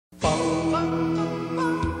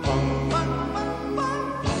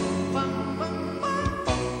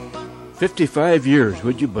55 years,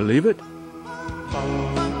 would you believe it?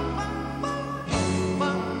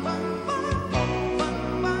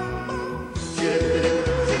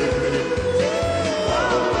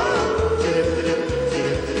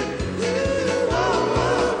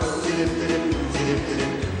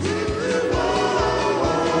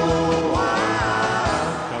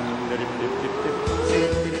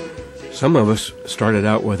 Some of us started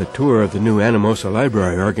out with a tour of the new Anamosa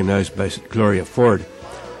library organized by Gloria Ford.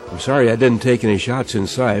 I'm sorry I didn't take any shots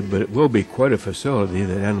inside, but it will be quite a facility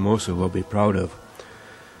that Anamosa will be proud of.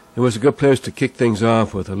 It was a good place to kick things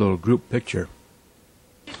off with a little group picture.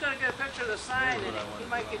 He's going to get a picture of the sign and he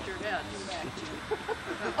might get your head.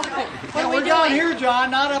 Well, we're down here,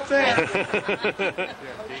 John, not up there.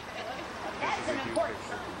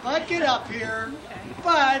 Let's get up here.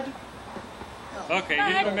 Bud. Okay,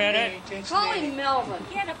 just a minute. Call him Melvin.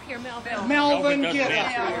 Get up here, Melvin. Melvin, get up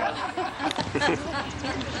here.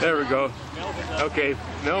 There we go. Okay,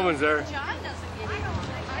 Melvin's there. John doesn't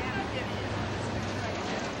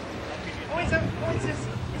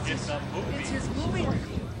get It's his movie.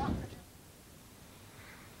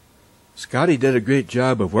 Scotty did a great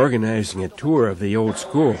job of organizing a tour of the old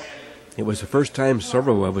school. It was the first time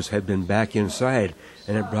several of us had been back inside,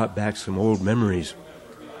 and it brought back some old memories.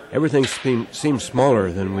 Everything seemed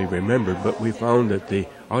smaller than we remembered, but we found that the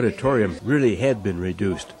auditorium really had been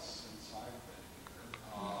reduced.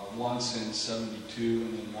 Once in 72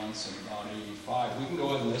 and then once in about 85. We can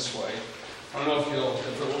go in this way. I don't know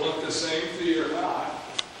if it'll look the same to you or not.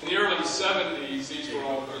 In the early 70s, these were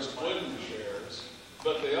all just wooden chairs,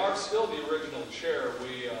 but they are still the original chair.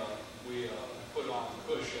 We put on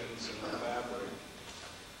cushions and fabric.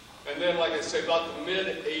 And then, like I say, about the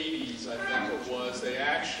mid-80s, I think it was, they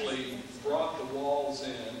actually brought the walls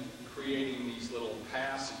in, creating these little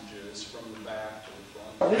passages from the back to the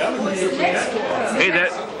front. Hey,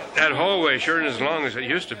 that hallway sure isn't as long as it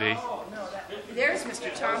used to be. There's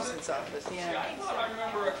Mr. Thompson's office, yeah.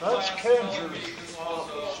 That's Kendra's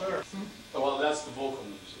office, sir. Well, that's the vocal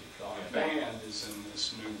music. The band is in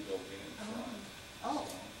this new building in front. Oh,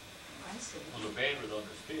 I see. Well, the band was on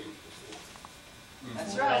the stage.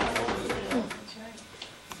 That's right.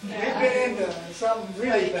 They've been into something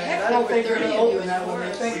really bad. I don't think they're going to open that one.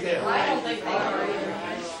 They think they are. I don't think they are either.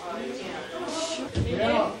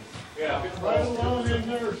 Yeah. Yeah. Right along in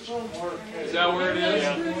there somewhere. Is that where it is?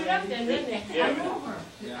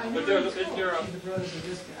 Yeah. But there's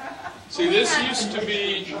See, this used to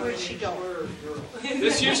be. Where'd she go?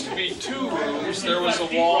 This used to be 2 rooms. There was a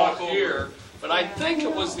wall here, but I think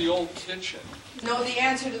it was the old kitchen. Know the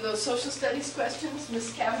answer to those social studies questions?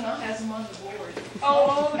 Miss Kavanaugh has them on the board.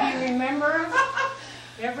 Oh, do you remember?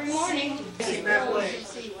 Every morning. That way.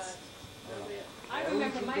 I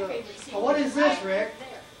remember my favorite scene. What is this, Rick?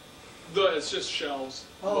 It's just shelves,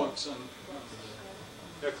 books, and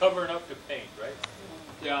they're covering up the paint, right?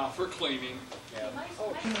 yeah, for cleaning. Yeah.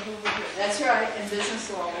 That's right, and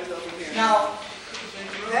business law was over here. Now,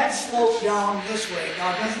 that sloped down this way.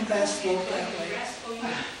 Now, doesn't that slope that way?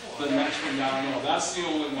 The next one down, no, that's the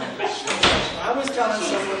only one that shows. I was telling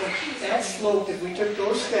someone that sloped, if we took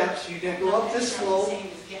those steps, you did go up this slope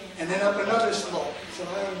and then up another slope. So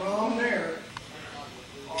I'm wrong there.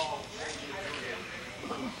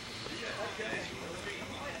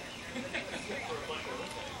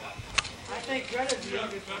 I think Greta's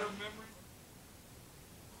better memory.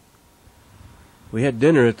 We had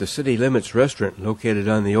dinner at the City Limits restaurant located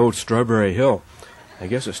on the old Strawberry Hill. I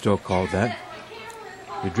guess it's still called that.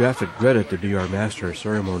 We drafted Greta to be our master of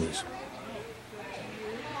ceremonies.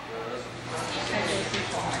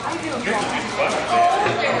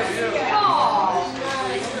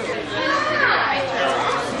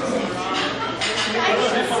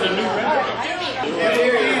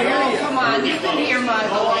 Come on, you can hear my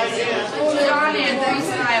voice. John Andrews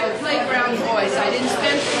and I have a playground voice. I didn't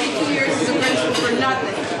spend 52 years as a principal for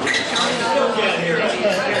nothing.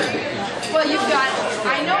 Well, you've got,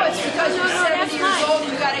 I know it's because you're 70 years old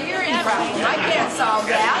and you've got a hearing problem. I can't solve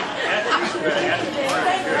that.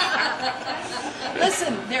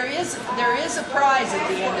 Listen, there is a prize at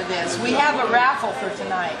the end of this. We have a raffle for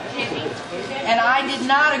tonight. And I did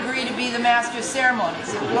not agree to be the master of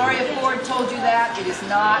ceremonies. If Gloria Ford told you that, it is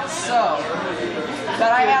not so.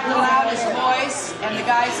 But I have the loudest voice, and the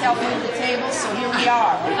guys help me at the table, so here we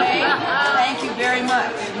are, okay? Thank you very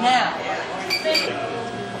much. Now,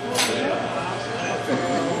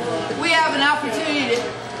 we have an opportunity to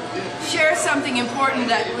share something important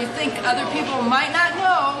that we think other people might not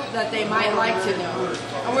know that they might like to know.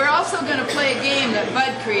 And we're also going to play a game that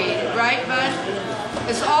Bud created, right, Bud?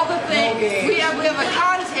 It's all the things. We have a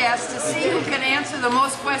contest to see who can answer the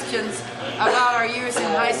most questions about our years in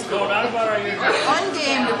high school. One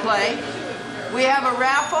game to play. We have a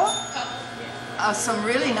raffle. Some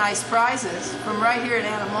really nice prizes from right here at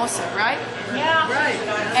Anamosa, right? Yeah. Right.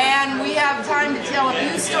 And we have time to tell a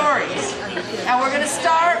few stories. And we're going to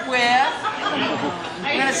start with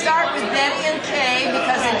Betty and Kay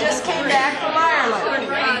because they just came back from Ireland.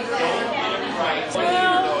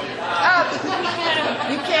 Well,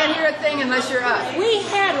 You can't hear a thing unless you're up. we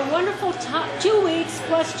had a wonderful 2 weeks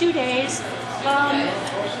plus 2 days.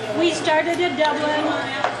 We started in Dublin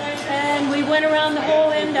and we went around the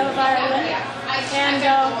whole end of Ireland. And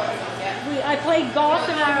I played golf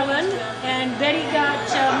in Ireland, and Betty got,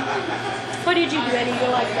 what did you do, Betty?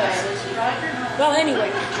 You like this? Well,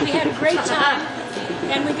 anyway, we had a great time,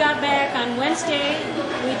 and we got back on Wednesday.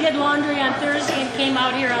 We did laundry on Thursday and came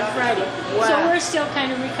out here on Friday. Wow. So we're still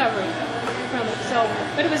kind of recovering from it. So,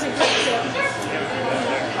 but it was a great trip.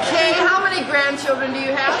 Kay, how many grandchildren do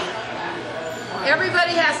you have?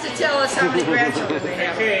 Everybody has to tell us how many grandchildren they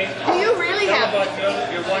have. Do you really have?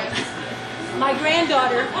 My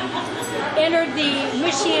granddaughter entered the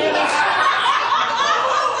Michiana.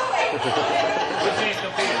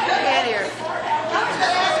 Get here.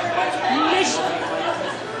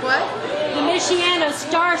 What? The Michiana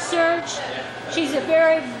Star Search. She's a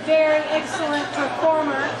very, very excellent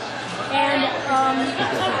performer. And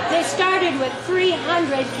they started with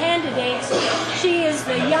 300 candidates. She is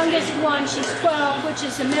the youngest one. She's 12, which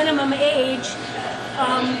is the minimum age.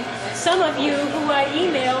 Some of you who I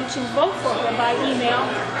emailed to vote for her by email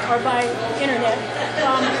or by internet,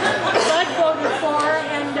 Bud voted for her,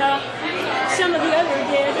 and some of the others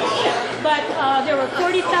did. But there were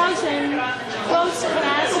 40,000 votes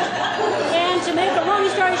cast, and to make a long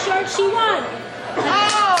story short, she won.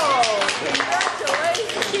 Oh,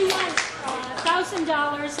 congratulations. She won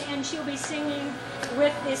 $1,000, and she'll be singing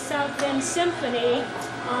with the South Bend Symphony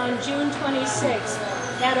on June 26th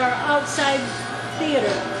at our outside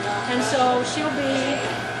theater. And so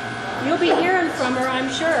you'll be hearing from her, I'm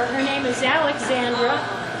sure. Her name is Alexandra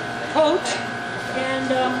Coat, and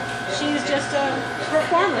she's just a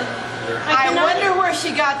performer. I wonder where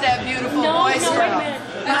she got that beautiful voice wait a from. minute.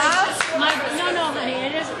 Huh? No, honey,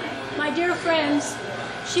 it isn't. My dear friends,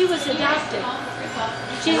 she was adopted.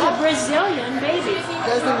 She's a Brazilian baby.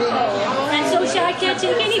 And so I can't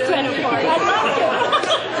take any credit for it. I'd love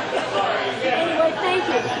to. Anyway, thank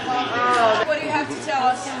you. What do you have to tell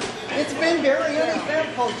us? It's been very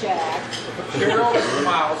uneventful, Jack. Cheryl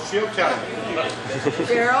smiles, she'll tell you.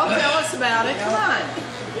 Cheryl, tell us about it. Come on.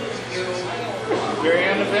 Very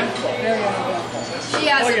uneventful. She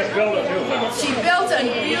has You build a new house. she built a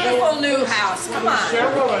beautiful new house. Come on.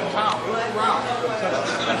 Several in town.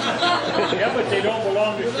 Yeah, but they don't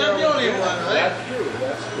belong to Cheryl. That's true.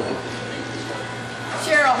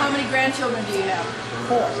 Cheryl, how many grandchildren do you have?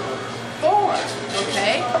 4. 4.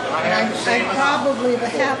 Okay. I'm probably the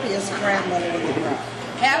happiest grandmother in the crowd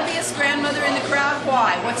Happiest grandmother in the crowd?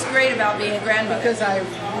 Why? What's great about being a grandmother? because I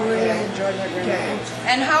really enjoy my grandmother.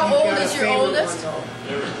 And how old is your oldest?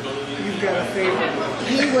 You've got a favorite.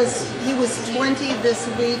 He was 20 this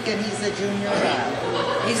week, and he's a junior at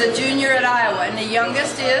Iowa. He's a junior at Iowa. And the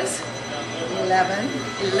youngest is? 11.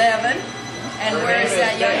 11. And where does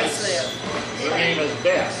that youngest live? Her name is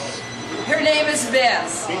Bess. Her name is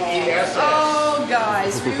Bess. B-E-S-S. Oh,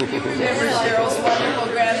 guys, you remember Cheryl's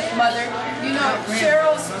wonderful grandmother? You know,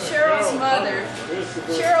 Cheryl's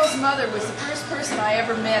mother was the first person I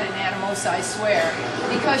ever met in Anamosa, I swear,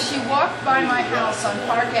 because she walked by my house on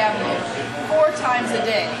Park Avenue 4 times a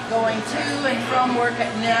day, going to and from work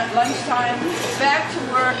at lunchtime, back to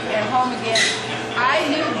work, and home again. I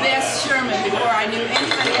knew Bess Sherman before I knew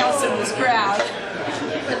anybody else in this crowd.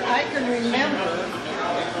 But I can remember.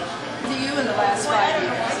 To you in the last 5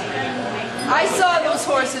 years. I saw those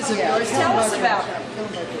horses of yours. Tell us about them.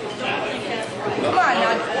 Come on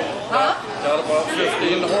now. Huh? Got about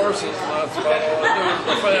 15 horses, and that's about all I do with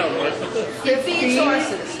the family. He feeds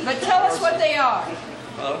horses. But tell us what they are.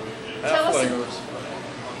 Tell us. Halflingers.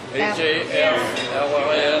 H-A-F-L-I-N-G-E-R.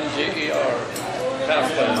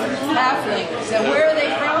 Halflingers. Halflingers. And where are they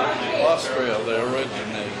from? Austria, they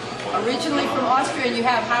originate. Originally from Austria. And you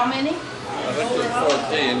have how many? I think there's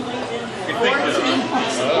 14. 14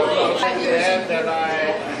 horses. And that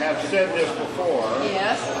I have said this before.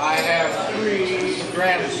 Yes. I have 3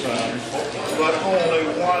 grandsons, but only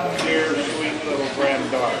 1 dear, sweet little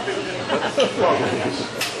granddaughter.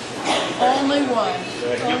 Only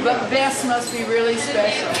 1. But Bess must be really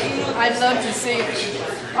special. I'd love to see her.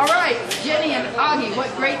 All right, Jenny and Augie, what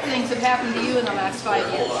great things have happened to you in the last 5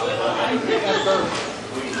 years?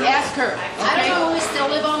 Ask her. I don't know, we still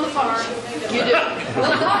live on the farm. You do.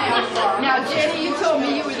 We'll die on the farm. Now, Jenny, you told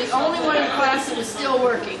me you were the only one in the class that was still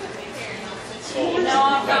working. No,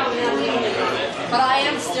 I'm not really. But I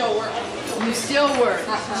am still working. You still work.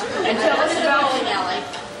 And tell us the about bowling alley.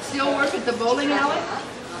 still work at the bowling alley?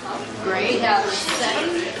 Great. We have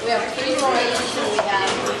 7. We have 3 boys. We have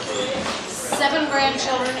 7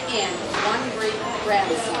 grandchildren and 1 great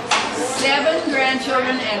grandson. 7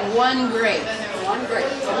 grandchildren and 1 great. 1 great.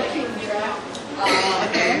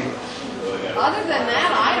 Okay. Other than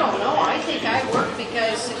that, I don't know. I think I work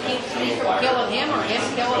because it keeps me from killing him or him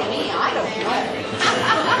killing me. I don't know.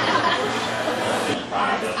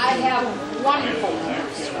 I have wonderful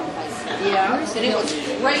memories from high school. Yeah. And it was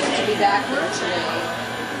great to be back here today.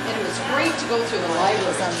 And it was great to go through the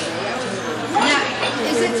library someday. Now,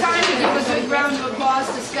 is it time to give a good round of applause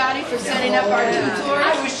to Scotty for setting up our 2 tours?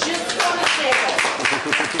 I was just going to say that.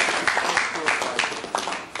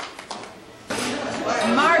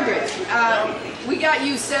 Margaret, we got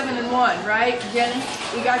you 7 and 1, right, Jenny?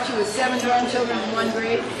 We got you with 7 grandchildren and 1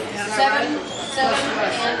 great. 7 and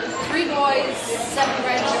 3 boys, 7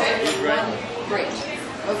 grandchildren, 1 great.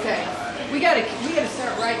 Okay. We gotta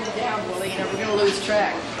start writing it down, Willie, or we're gonna lose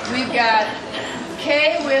track. We've got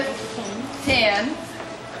Kay with 10.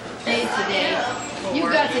 Kay today.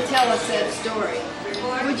 You've got to tell us that story.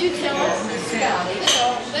 Would you tell us?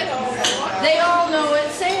 They all know it.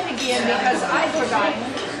 Say it again because I've forgotten.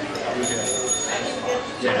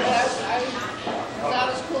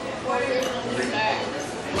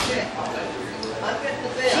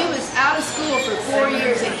 She was out of school for 4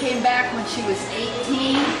 years and came back when she was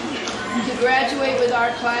 18 to graduate with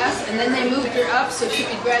our class, and then they moved her up so she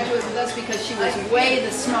could graduate with us because she was way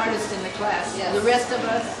the smartest in the class. Yes. The rest of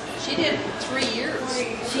us, She did 3 years.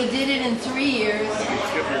 she did it in 3 years,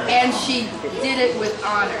 and she did it with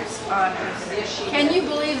honors. Can you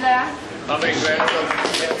believe that? How many grandchildren?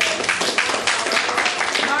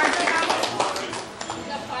 Margaret, how many?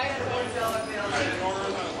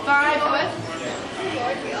 5 what?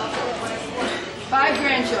 5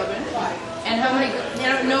 grandchildren. And how many?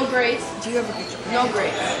 No grades. Do you have a picture? No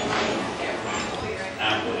grades.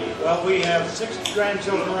 Well, we have 6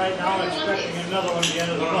 grandchildren right now, expecting another one at the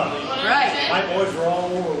end of the month. Right. My boys were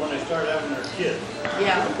all over when they started having their kids.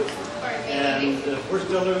 Yeah. And we're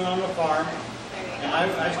still living on the farm. And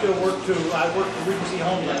I still work too. I work for Regency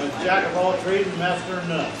Homes. I'm a jack of all trades and master of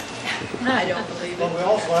none. I don't believe But it. we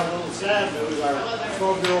also have a little sad news. Our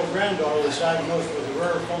 12-year-old granddaughter was diagnosed with a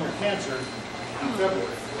rare form of cancer in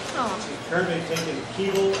February. She's currently taking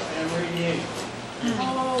chemo and radiation.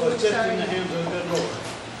 Oh, So we're it's just in sorry. the hands of the good Lord.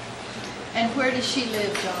 And where does she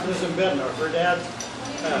live, She John? lives in Bednar. Her dad's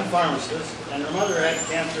a pharmacist, and her mother had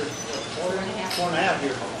cancer 4.5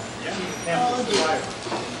 years ago. She's a cancer survivor.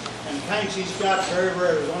 And the kind she's got very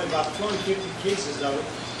rare. There's only about 250 cases of it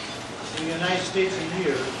in the United States a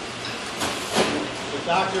year. The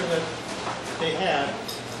doctor that they had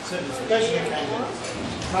said especially kind of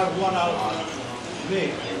probably 1 out of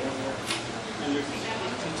me. And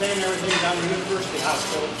she's taking everything down to the University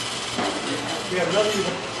Hospital. We have nothing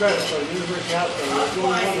but credit for the University Hospital. We're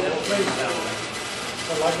doing wonderful things down there.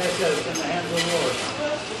 But like I said, it's in the hands of the Lord.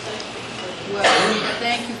 Well,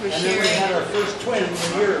 thank you for And then we had sharing. our first twins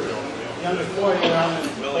a year ago. The youngest boy around in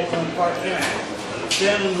Lakeland Park, Ben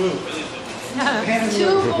and Luke.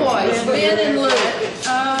 2 boys, Ben and Luke.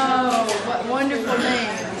 Oh, what wonderful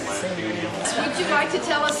names. Would you like to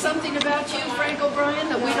tell us something about you, Frank O'Brien,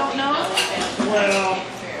 that we don't know? Well,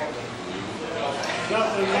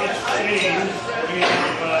 nothing much changed. We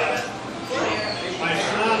have, my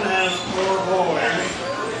son has 4 boys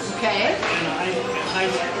Okay. in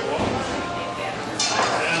high school.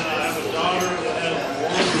 And I have a daughter that has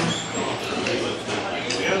 1.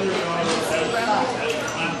 The other daughter has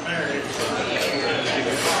not married.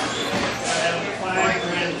 I have 5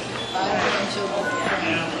 grandchildren.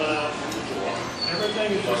 And everything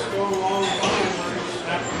is just going along fine. We're just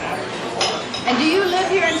happy. And do you live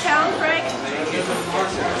here in town, Frank? I live in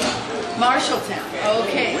Marshall. Marshalltown.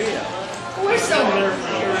 Okay. We're so There for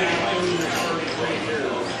 33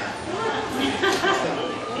 years.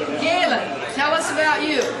 Galen, tell us about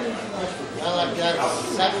you. Well, I've got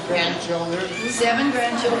 7 grandchildren, 7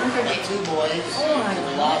 grandchildren for me. 2 boys,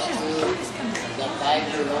 the last 2, I've got 5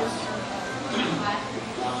 girls.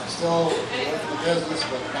 Still working the business,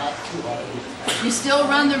 but not too hard. You still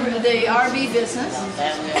run the RV business?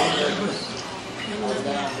 Family owned business.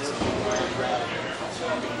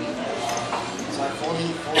 It's our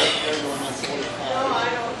 44th year going on 45.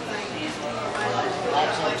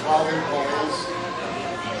 Actually, 12 employees.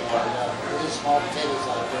 Pretty small potatoes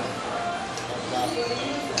out there. But,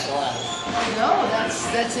 go at it. No, that's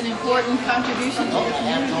That's an important contribution to the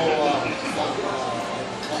community.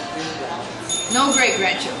 No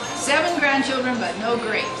great-grandchildren. 7 grandchildren, but no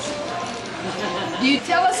greats. You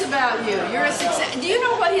tell us about you. You're a success. Do you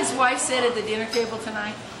know what his wife said at the dinner table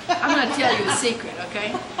tonight? I'm going to tell you a secret,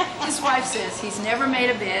 okay? His wife says he's never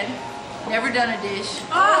made a bed, never done a dish,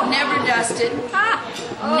 never dusted,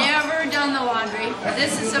 never done the laundry.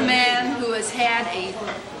 This is a man who has had a,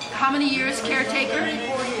 how many years caretaker?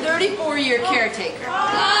 34-year caretaker.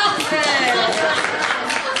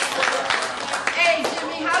 Hey,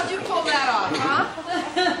 Jimmy, how'd you pull that off, huh?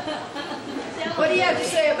 What do you have to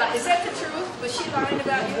say about it? Is that the truth? Was she lying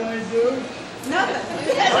about you? Nothing.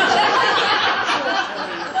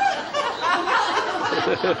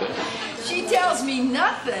 She tells me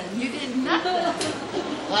nothing. You did nothing.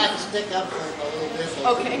 I'll have to stick up for him a little bit.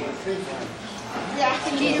 Okay. Yeah,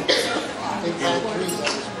 keep. We plant trees on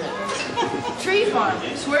this trip. Tree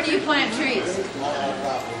farmers. Where do you plant trees? On our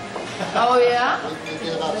property. Oh, yeah? We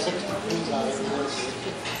get about 60 trees out of here.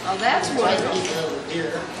 Oh, that's Try to wonderful. keep it over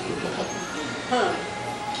here.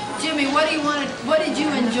 Jimmy, what did you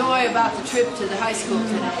enjoy about the trip to the high school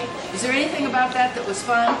today? Is there anything about that that was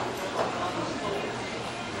fun?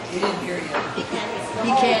 He didn't hear you.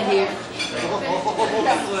 He can't hear.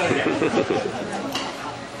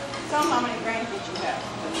 Tell them how many grandkids you have.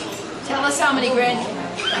 Tell us how many grandkids.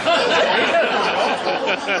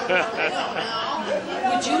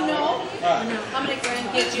 Would you know how many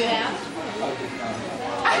grandkids you have?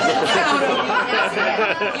 I don't count them.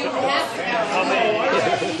 You have to count. How many? We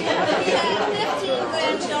have 15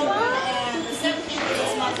 grandchildren and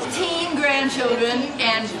 17 months. 15 grandchildren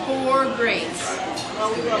and 4 greats. Well,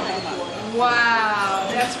 we will have 4. Wow,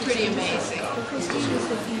 that's pretty amazing.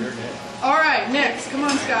 All right, next. Come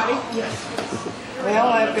on, Scotty. Well,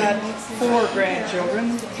 I've got 4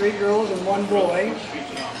 grandchildren, 3 girls and 1 boy.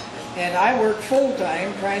 And I work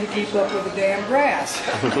full-time trying to keep up with the damn grass.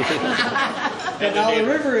 And now the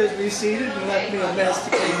river has receded and left me a mess to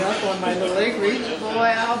clean up on my little acreage.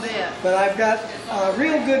 Boy, I'll bet. But I've got a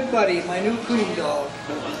real good buddy, my new coon dog.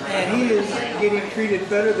 And he is getting treated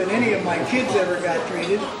better than any of my kids ever got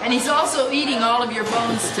treated. And he's also eating all of your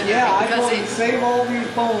bones tonight. Yeah, I because want to save all these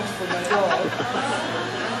bones for my dog.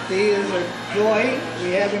 He is a joy.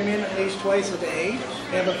 We have him in at least twice a day.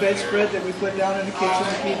 We have a bedspread that we put down in the kitchen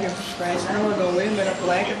to keep him from scratching or linoleum, and a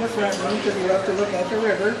blanket in the front room because we love to look at the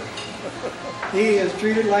river. He is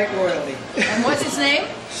treated like royalty. And what's his name?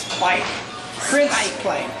 Spike. Prince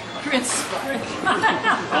Spike. Prince Spike.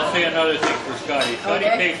 I'll say another thing for Scotty. Scotty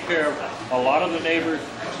Okay. takes care of a lot of the neighbors.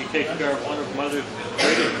 He takes care of one of Mother's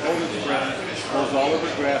greatest, oldest friends. Mows all of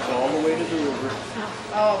her grass all the way to the river.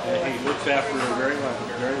 Oh, And boy. he looks after her very much,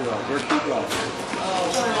 very well. We're 2 dogs.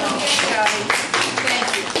 Scotty, thank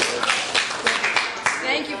you.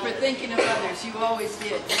 Thank you for thinking of others. You always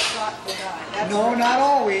did. You thought the guy. That's No, not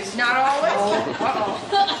always. Not always? No.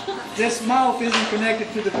 Uh-oh. This mouth isn't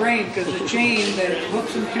connected to the brain because the chain that it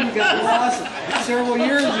hooks him to got lost several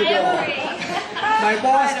years ago. My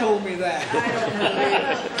boss told me that.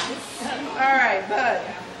 All right, Bud.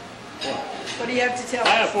 What do you have to tell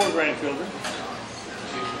I us? have 4 grandchildren.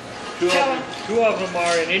 Two of them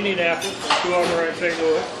are in Indianapolis, and 2 of them are in St.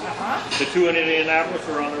 Louis. The 2 in Indianapolis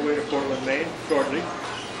are on their way to Portland, Maine shortly.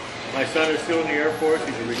 My son is still in the Air Force.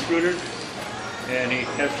 He's a recruiter, and he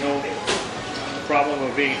has no problem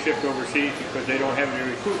of being shipped overseas because they don't have any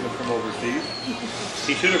recruitment from overseas.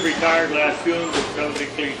 He should have retired last June, but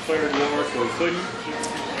subsequently declared war, so he couldn't.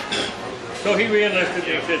 So he re-enlisted,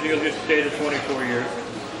 and he says he'll just stay to 24 years.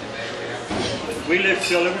 We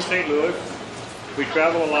still live in St. Louis. We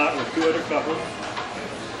travel a lot with 2 other couples.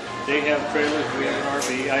 They have trailers, we have an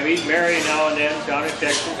RV. I meet Mary now and then down in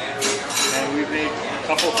Texas, and we've made a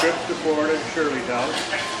couple trips to Florida and Shirleytown.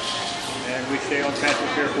 And we stay on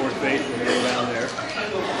Patrick Air Force Base when we go down there.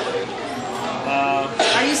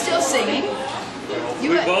 Are you still singing?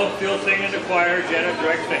 We both still sing in the choir. Janet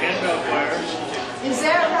directs the handbell choir. Is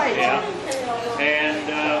that right? Yeah. And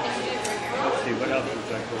let's see, what else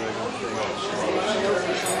was I going to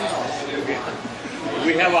say?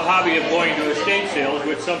 We have a hobby of going to estate sales,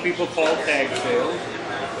 which some people call tag sales.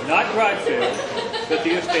 Not garage sales, but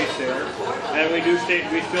the estate sales. And we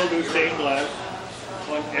still do stained glass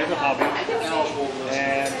as a hobby.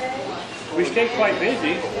 And we stay quite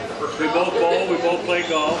busy. We both bowl, we both play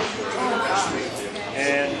golf.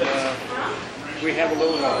 And we have a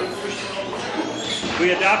little dog.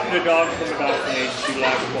 We adopted a dog from adoption agency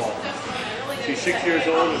last fall. She's 6 years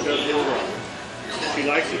old and does real well. She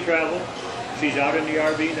likes to travel. She's out in the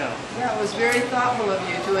RV now. Yeah, it was very thoughtful of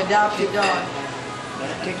you to adopt a dog.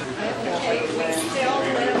 We still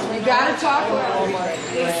live You gotta talk with her.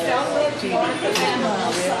 We still live north of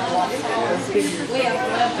Anamosa. We have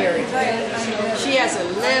 11 grandchildren. She has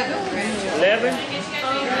 11 grandchildren. 11?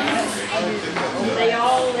 They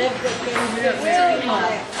all live within 15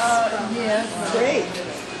 miles. Yeah. Great.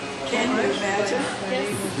 Can you imagine?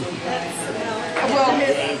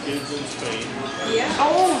 Grandkids in Spain.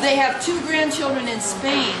 Oh, they have 2 grandchildren in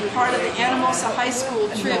Spain, part of the Anamosa High School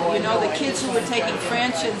trip. You know, the kids who were taking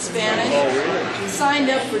French and Spanish signed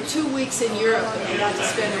up for 2 weeks in Europe, and they got to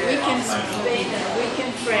spend a week in Spain and a week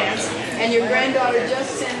in France. And your granddaughter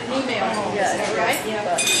just sent an email home, is that right?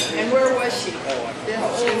 And where was she?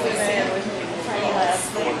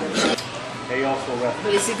 They also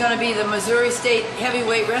wrestle. Is he going to be the Missouri State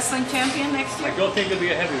heavyweight wrestling champion next year? I don't think he'll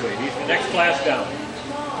be a heavyweight. He's the next class down.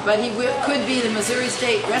 But he could be the Missouri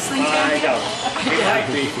State wrestling I champion? doubt it. He might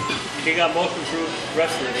be. He got most improved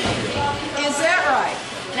wrestler this year. Is that right?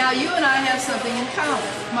 Now you and I have something in common.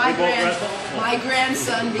 We both wrestle? My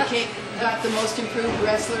grandson got the most improved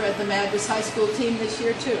wrestler at the Madras High School team this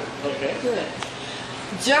year too. Okay. Good.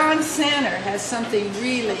 John Sanner has something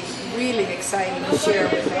really, really exciting to share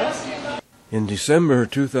with us. In December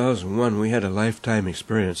 2001, we had a lifetime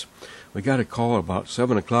experience. We got a call about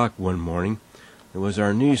 7 o'clock one morning. It was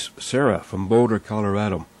our niece, Sarah, from Boulder,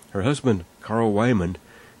 Colorado. Her husband, Carl Wyman,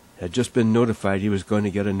 had just been notified he was going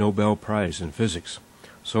to get a Nobel Prize in physics.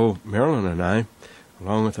 So Marilyn and I,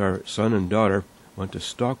 along with our son and daughter, went to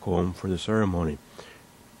Stockholm for the ceremony.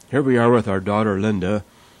 Here we are with our daughter, Linda,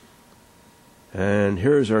 and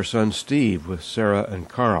here's our son, Steve, with Sarah and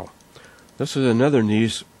Carl. This is another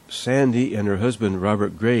niece, Sandy, and her husband,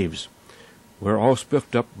 Robert Graves. We're all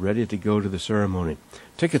spiffed up, ready to go to the ceremony.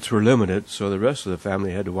 Tickets were limited, so the rest of the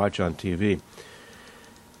family had to watch on TV.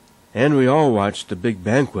 And we all watched the big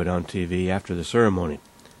banquet on TV after the ceremony.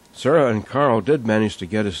 Sarah and Carl did manage to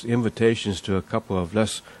get us invitations to a couple of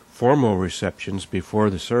less formal receptions before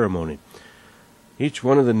the ceremony. Each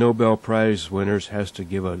one of the Nobel Prize winners has to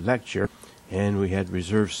give a lecture, and we had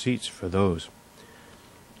reserved seats for those.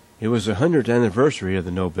 It was the 100th anniversary of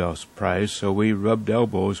the Nobel Prize, so we rubbed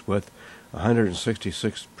elbows with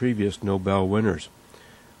 166 previous Nobel winners.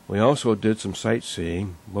 We also did some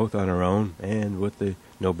sightseeing, both on our own and with the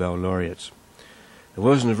Nobel laureates. It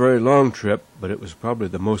wasn't a very long trip, but it was probably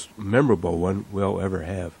the most memorable one we'll ever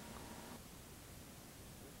have.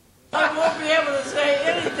 I won't be able to say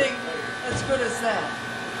anything as good as that.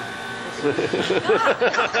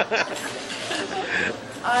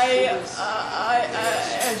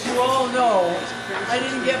 As you all know, I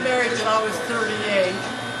didn't get married till I was 38,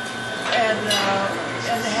 and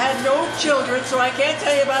had no children, so I can't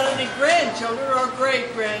tell you about any grandchildren or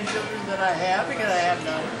great-grandchildren that I have, because I have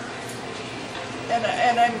none.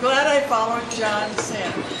 And I'm glad I followed John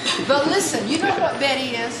Sanner. But listen, you know what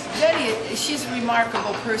Betty is? She's a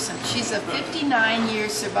remarkable person. She's a 59-year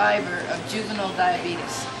survivor of juvenile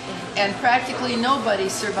diabetes. And practically nobody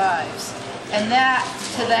survives. And that,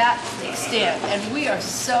 to that extent. And we are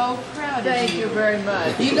so proud of you. Thank you very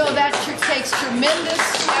much. You know that takes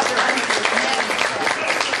tremendous effort.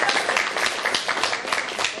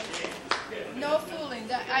 No fooling.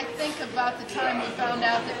 I think about the time we found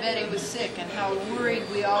out that Betty was sick and how worried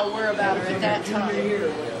we all were about her at that time.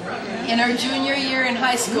 In her junior year in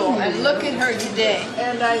high school, and look at her today.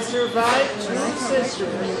 And I survived 2 sisters.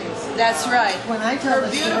 That's right. When I tell Her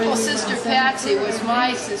the beautiful story, sister Patsy was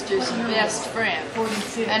my sister's best friend.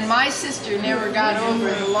 And my sister never got over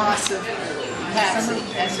the loss of Patsy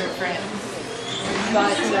as her friend.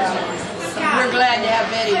 But we're glad to have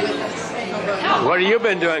Betty with us. What have you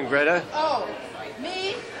been doing, Greta? Oh,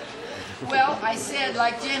 me? Well, I said,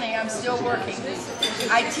 like Jenny, I'm still working.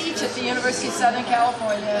 I teach at the University of Southern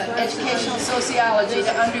California educational sociology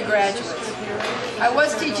to undergraduates. I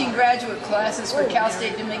was teaching graduate classes for Cal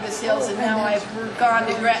State Dominguez Hills, and now I've gone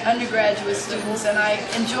to undergraduate students, and I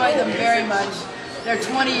enjoy them very much. They're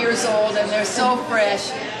 20 years old, and they're so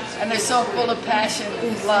fresh, and they're so full of passion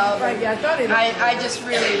and love. I just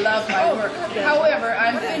really love my work. However,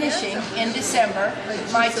 I'm finishing in December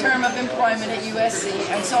my term of employment at USC,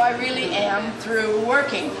 and so I really am through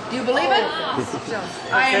working. Do you believe it?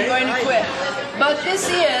 I am going to quit. But this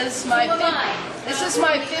is my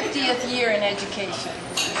 50th year in education.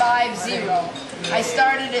 50. I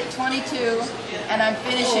started at 22, and I'm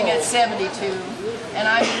finishing at 72. And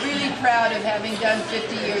I'm really proud of having done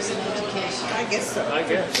 50 years in education. I guess so. I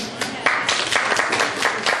guess.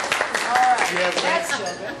 All right, that's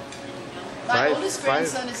children. My oldest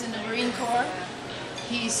grandson is in the Marine Corps.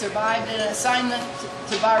 He survived an assignment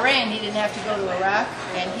to Bahrain. He didn't have to go to Iraq.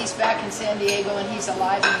 And he's back in San Diego, and he's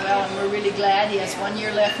alive and well, and we're really glad. He has 1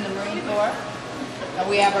 year left in the Marine Corps. And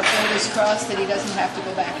we have our fingers crossed that he doesn't have to go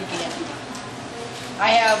back again. I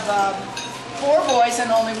have 4 boys and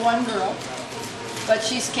only 1 girl, but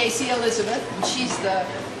she's Casey Elizabeth, and she's the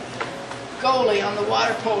goalie on the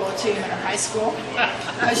water polo team in her high school.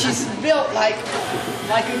 She's built like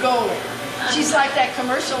a goalie. She's like that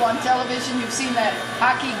commercial on television. You've seen that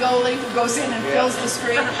hockey goalie who goes in and fills the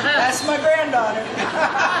screen. That's my granddaughter.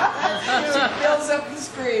 She fills up the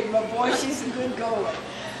screen, but boy, she's a good goalie.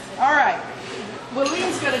 All right. Well,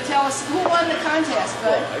 Lean's going to tell us who won the contest,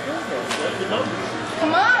 bud. I don't know.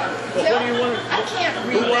 Come on. Well, what do you want? I can't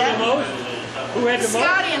read Who won that. the most? Who had the most?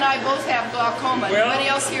 Scotty and I both have glaucoma. Well,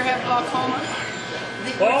 Anybody else here have glaucoma?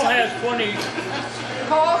 Paul has 20,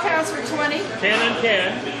 Paul counts for 20. 10 and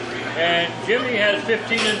 10. And Jimmy has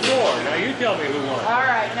 15 and 4. Now you tell me who won. All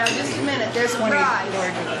right, now just a minute. There's a prize.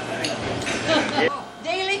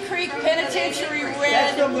 Daly Creek Penitentiary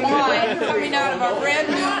Red Wine coming out of a brand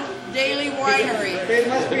new Daly Winery.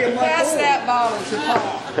 Pass that bottle to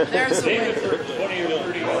Paul. There's the winner.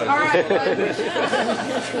 All right, bud.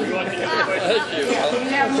 You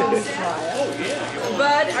have most.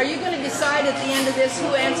 Bud, are you going to decide at the end of this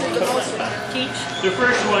who answered the most? Teach. The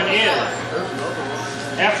first one is,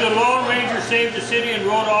 after the Lone Ranger saved the city and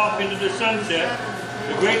rode off into the sunset,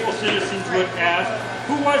 the grateful citizens would ask,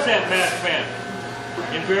 who was that masked man?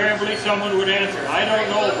 Invariably, someone would answer, I don't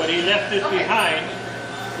know, but he left this behind.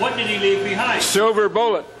 What did he leave behind? Silver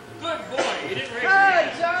bullet. Good boy, you didn't raise your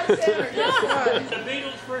hand. John Center. The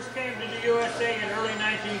Beatles first came to the USA in early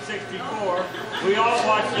 1964. We all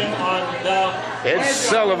watched them on the Ed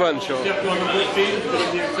Sullivan Show. Stepped on the whiskey,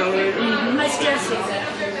 the accelerator. Nice dressing.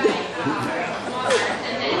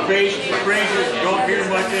 The phrase you don't hear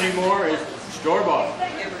much anymore is store-bought.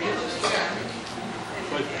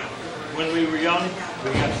 But when we were young,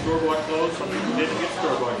 we had store-bought clothes. Some people didn't get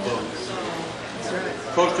store-bought clothes.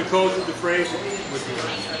 Coast to coast is the phrase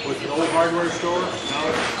with an old hardware store. Now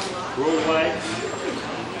it's worldwide.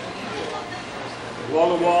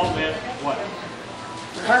 Wall to wall meant what?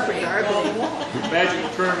 Carpeting. Magical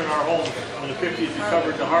term in our home. In the 50s, we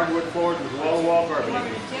covered the hardwood floors with wall to wall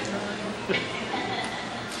carpeting.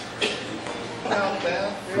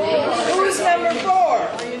 Who's number 4?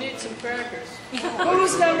 Oh, you need some crackers.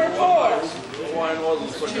 Who's number 4? The wine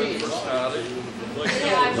wasn't so good for Scotty.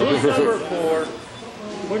 Who's number 4?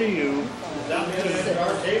 What are you? Galen's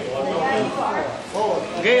 4.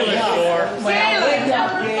 Galen,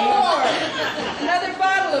 number 4. Another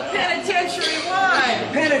bottle of penitentiary wine.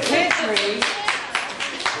 Penitentiary.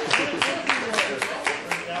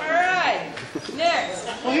 All right. Next.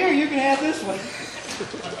 Well, here, you can have this one.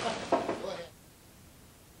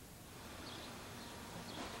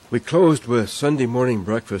 We closed with Sunday morning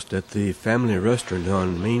breakfast at the family restaurant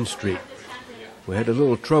on Main Street. We had a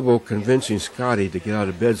little trouble convincing Scotty to get out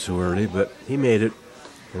of bed so early, but he made it,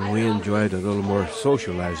 and we enjoyed a little more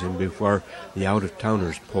socializing before the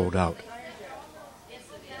out-of-towners pulled out.